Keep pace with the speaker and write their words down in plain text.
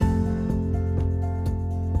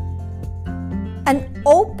An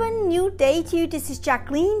open new day to you. This is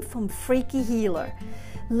Jacqueline from Freaky Healer.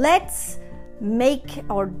 Let's make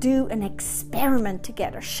or do an experiment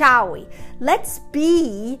together, shall we? Let's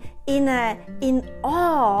be in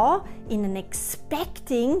awe, in an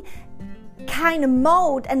expecting kind of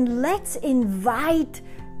mode, and let's invite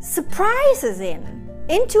surprises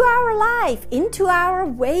into our life, into our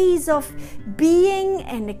ways of being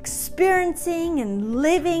and experiencing and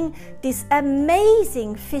living this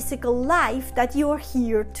amazing physical life that you are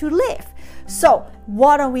here to live. So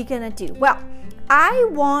what are we gonna do? Well, I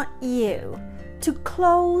want you to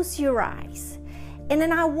close your eyes, and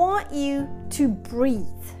then I want you to breathe,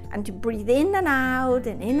 and to breathe in and out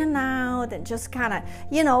and in and out, and just kind of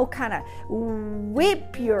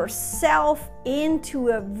whip yourself into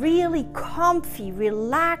a really comfy,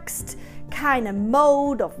 relaxed kind of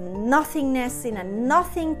mode of nothingness, in a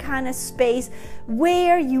nothing kind of space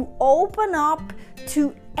where you open up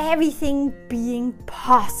to everything being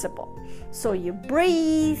possible. So you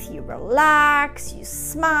breathe, you relax, you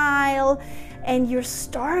smile, and you're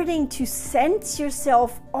starting to sense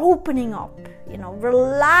yourself opening up,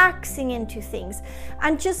 relaxing into things,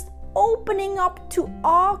 and just opening up to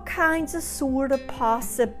all kinds of sort of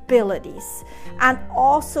possibilities. And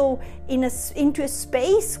also into a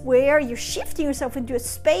space where you're shifting yourself into a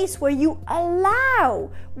space where you allow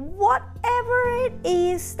whatever it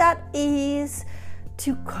is that is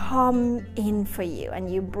to come in for you.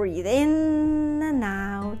 And you breathe in and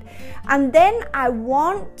out, and then I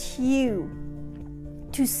want you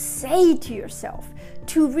to say to yourself,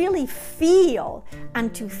 to really feel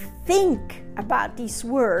and to think about these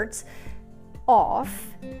words of,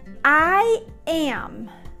 I am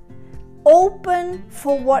open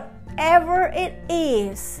for whatever it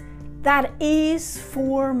is that is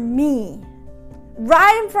for me,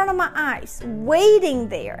 right in front of my eyes, waiting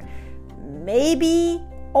there, maybe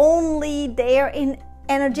only there in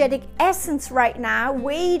energetic essence right now,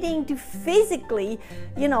 waiting to physically,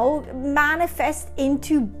 manifest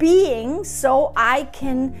into being, so I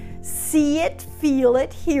can see it, feel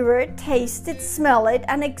it, hear it, taste it, smell it,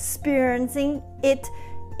 and experiencing it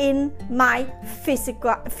in my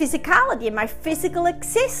physicality, in my physical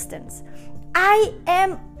existence. I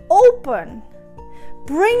am open.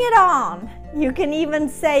 Bring it on. You can even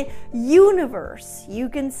say universe, you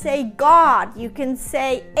can say God, you can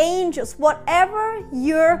say angels, whatever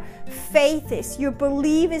your faith is, your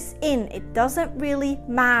belief is in, it doesn't really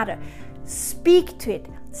matter. Speak to it.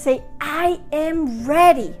 Say, I am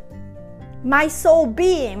ready. My soul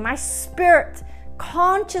being, my spirit,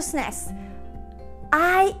 consciousness,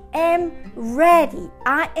 I am ready.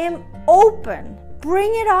 I am open.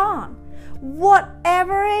 Bring it on.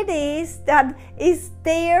 Whatever it is that is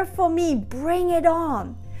there for me, bring it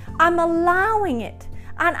on. I'm allowing it,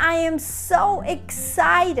 and I am so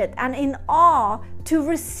excited and in awe to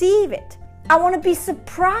receive it. I want to be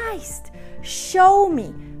surprised. Show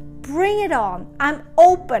me. Bring it on. I'm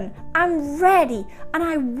open. I'm ready, and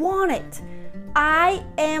I want it. I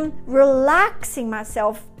am relaxing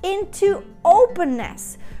myself into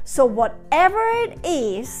openness, so whatever it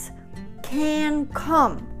is can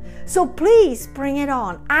come. So please bring it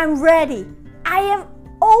on. I'm ready. I am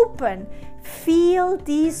open. Feel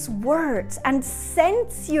these words and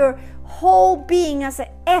sense your whole being as an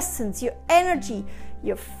essence, your energy,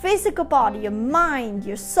 your physical body, your mind,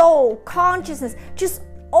 your soul, consciousness, just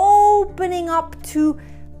opening up to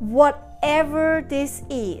whatever this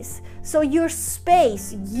is. So your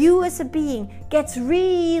space, you as a being, gets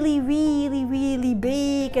really, really, really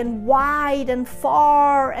big and wide and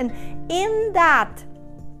far, and in that,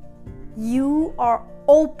 you are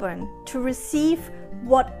open to receive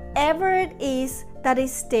whatever it is that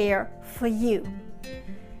is there for you.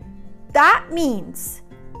 That means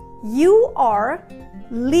you are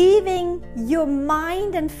leaving your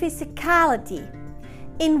mind and physicality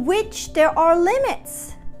in which there are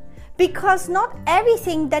limits. Because not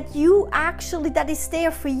everything that is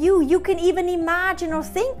there for you, you can even imagine or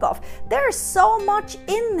think of. There's so much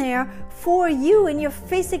in there for you in your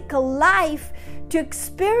physical life to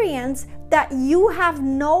experience that you have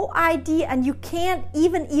no idea, and you can't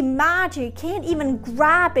even imagine, you can't even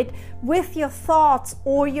grab it with your thoughts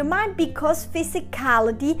or your mind, because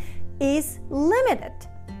physicality is limited.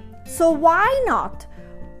 So why not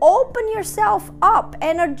open yourself up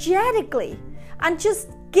energetically and just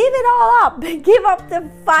give it all up. Give up the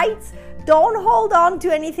fights. Don't hold on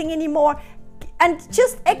to anything anymore, and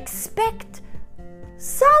just expect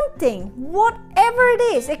something, whatever it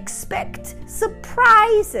is. Expect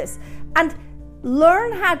surprises and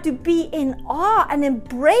learn how to be in awe and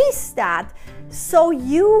embrace that, so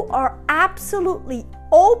you are absolutely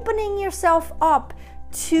opening yourself up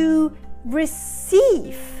to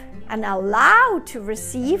receive and allow to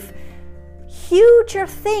receive huger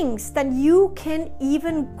things than you can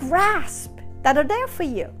even grasp that are there for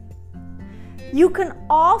you. You can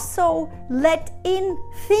also let in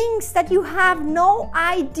things that you have no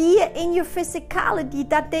idea in your physicality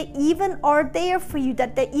that they even are there for you,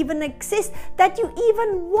 that they even exist, that you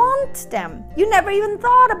even want them. You never even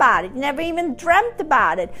thought about it. You never even dreamt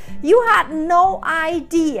about it. You had no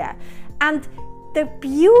idea. And the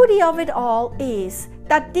beauty of it all is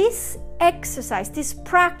that this exercise, this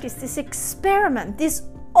practice, this experiment, this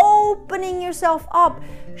opening yourself up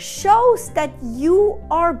shows that you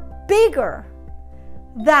are bigger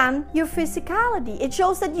than your physicality. It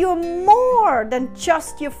shows that you're more than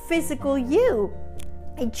just your physical you.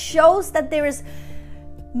 It shows that there is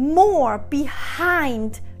more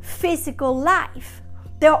behind physical life.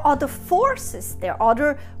 There are other forces, there are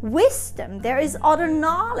other wisdom, there is other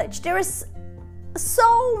knowledge, there is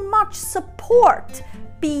so much support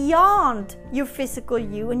beyond your physical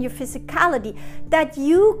you and your physicality that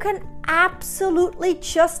you can absolutely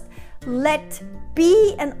just let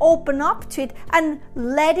be and open up to it and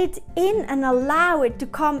let it in and allow it to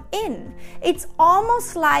come in. It's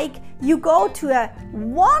almost like you go to a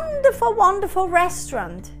wonderful, wonderful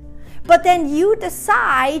restaurant, but then you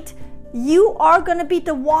decide you are going to be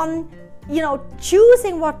the one,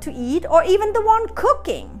 choosing what to eat, or even the one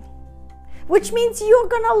cooking, which means you're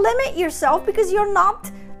going to limit yourself because you're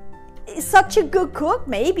not such a good cook,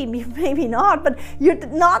 maybe not, but you're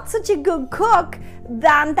not such a good cook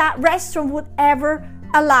than that restaurant would ever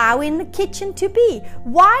allow in the kitchen to be.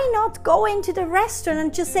 Why not go into the restaurant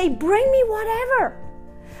and just say, bring me whatever.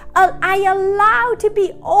 I allow to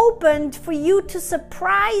be opened for you to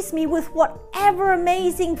surprise me with whatever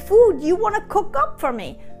amazing food you want to cook up for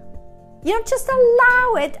me. Just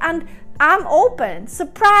allow it, and I'm open.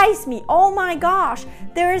 Surprise me. Oh my gosh,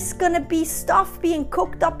 there is going to be stuff being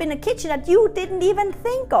cooked up in the kitchen that you didn't even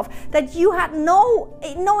think of, that you had no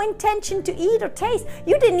intention to eat or taste.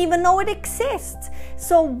 You didn't even know it exists.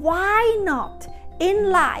 So why not in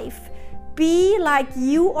life be like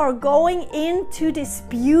you are going into this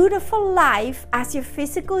beautiful life as your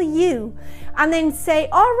physical you, and then say,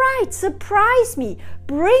 all right, surprise me,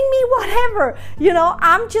 bring me whatever,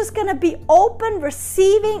 I'm just gonna be open,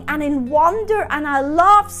 receiving, and in wonder, and I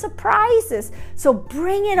love surprises, so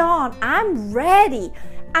bring it on, I'm ready.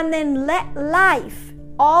 And then let life,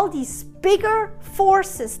 all these bigger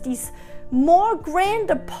forces, these more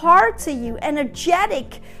grander parts of you,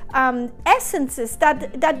 energetic essences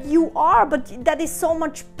that you are, but that is so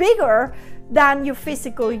much bigger than your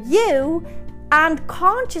physical you and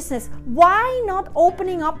consciousness. Why not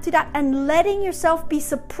opening up to that and letting yourself be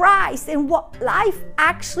surprised in what life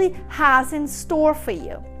actually has in store for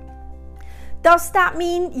you? Does that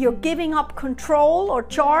mean you're giving up control or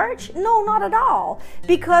charge? No, not at all.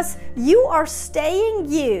 Because you are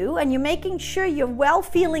staying you, and you're making sure you're well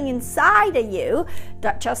feeling inside of you.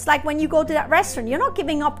 That just like when you go to that restaurant, you're not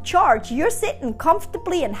giving up charge. You're sitting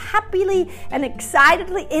comfortably and happily and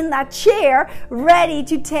excitedly in that chair, ready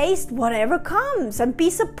to taste whatever comes and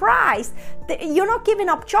be surprised. You're not giving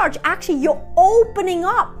up charge. Actually, you're opening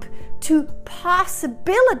up to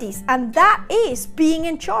possibilities, and that is being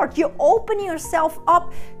in charge. You open yourself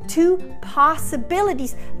up to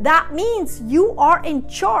possibilities. That means you are in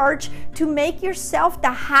charge to make yourself the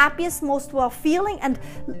happiest, most well-feeling and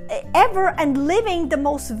living the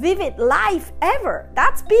most vivid life ever.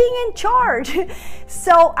 That's being in charge.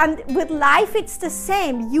 So, and with life it's the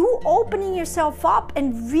same. You opening yourself up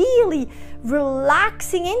and really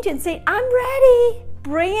relaxing into it and saying, I'm ready.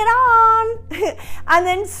 Bring it on. And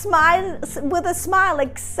then smile with a smile,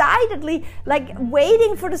 excitedly, like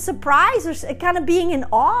waiting for the surprise, or kind of being in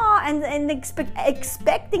awe and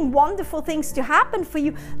expecting wonderful things to happen for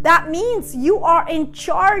you. That means you are in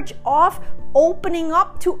charge of opening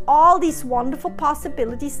up to all these wonderful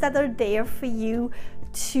possibilities that are there for you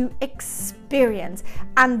to experience.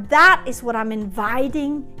 And that is what I'm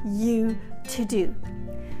inviting you to do.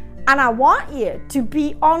 And I want you to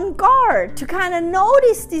be on guard, to kind of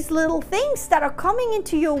notice these little things that are coming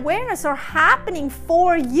into your awareness or happening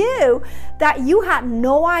for you that you had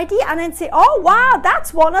no idea, and then say, oh wow,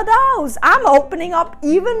 that's one of those. I'm opening up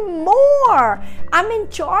even more. I'm in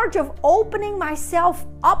charge of opening myself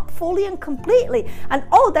up fully and completely. And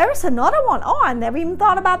oh, there's another one. Oh, I never even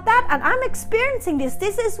thought about that. And I'm experiencing this.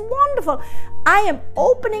 This is wonderful. I am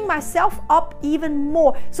opening myself up even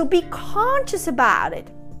more. So be conscious about it.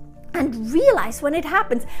 and realize when it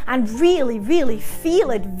happens and really, really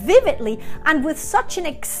feel it vividly and with such an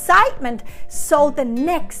excitement, so the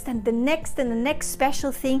next and the next and the next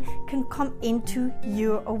special thing can come into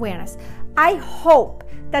your awareness. I hope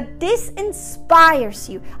that this inspires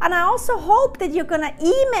you, and I also hope that you're gonna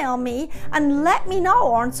email me and let me know,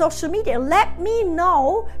 or on social media, let me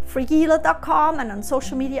know, freakyhealer.com, and on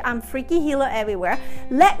social media I'm Freaky Healer everywhere.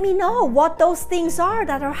 Let me know what those things are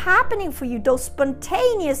that are happening for you, those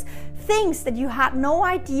spontaneous things that you had no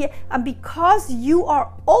idea. And because you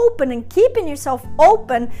are open and keeping yourself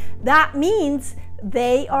open, that means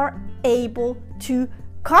they are able to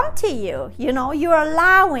come to you. You know, you're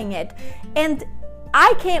allowing it. And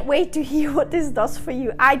I can't wait to hear what this does for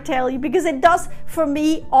you, I tell you, because it does for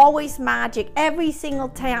me always magic. Every single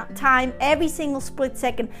time, every single split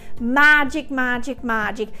second, magic, magic,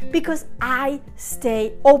 magic, because I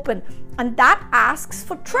stay open. And that asks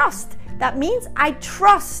for trust. That means I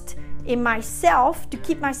trust in myself to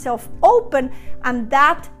keep myself open, and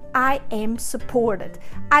that I am supported.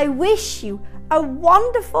 I wish you a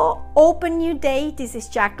wonderful open new day. This is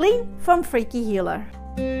Jacqueline from Freaky Healer.